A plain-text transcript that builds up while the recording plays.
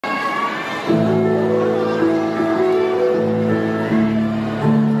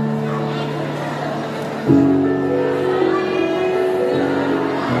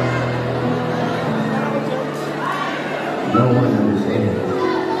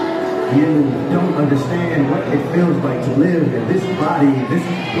You don't understand what it feels like to live, and this body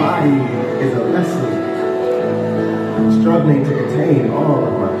is a vessel struggling to contain all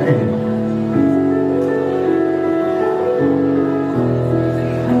of my pain.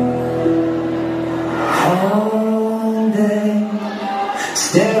 All day,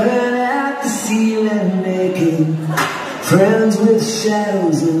 staring at the ceiling, making friends with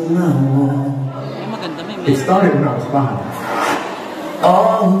shadows in my wall. It started when I was 5.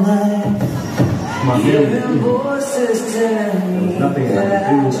 All night, My hearing voices telling me nothing I that I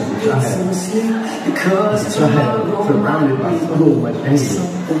could do should as a get child. some sleep, because As a child, tomorrow surrounded by might so be much anger.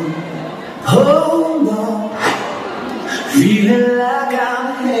 something. Hold on, feeling like I'm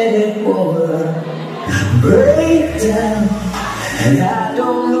headed for a breakdown, and I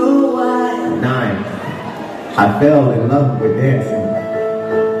don't know why. 9. I fell in love with dancing.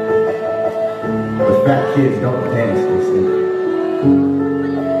 But fat kids don't dance, they say. I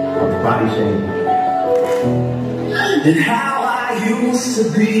was body shamed. And how I used to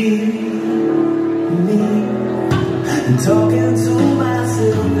be me, and talking to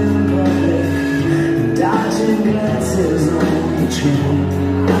myself in public, dodging glances on the train.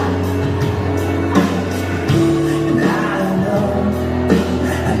 And I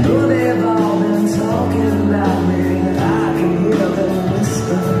know they've all been talking about me, and I can hear them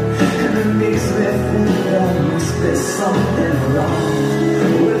whisper, and it makes me think that must be something wrong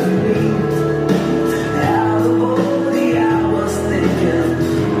with me. Out of all the hours thinking,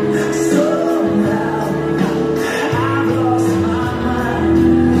 somehow I've lost my mind.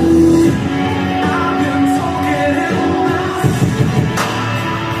 I've been talking in my sleep.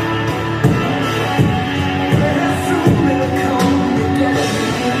 There's something coming together.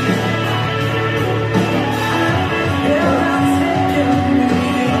 Yeah, I'm taking me.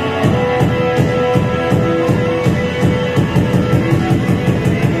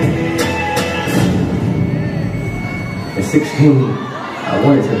 At 16, I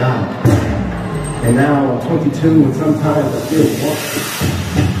wanted to die. And now I'm 22, and sometimes I still want to.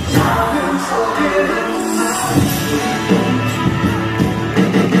 I've been talking in my sleep.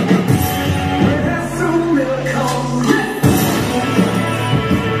 There's something coming.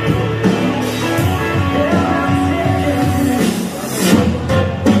 Yeah, I'm taking me.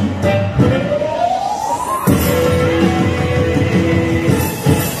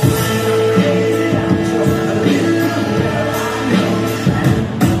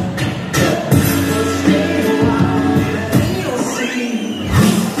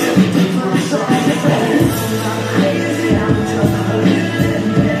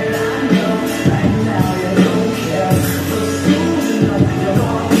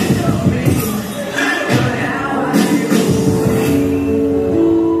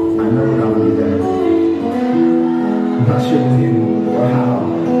 I know that I'll be there. I'm not sure when or how,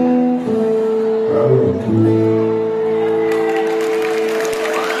 but I will.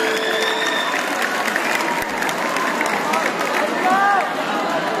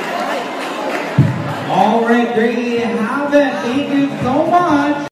 All right, there you have it. Thank you so much.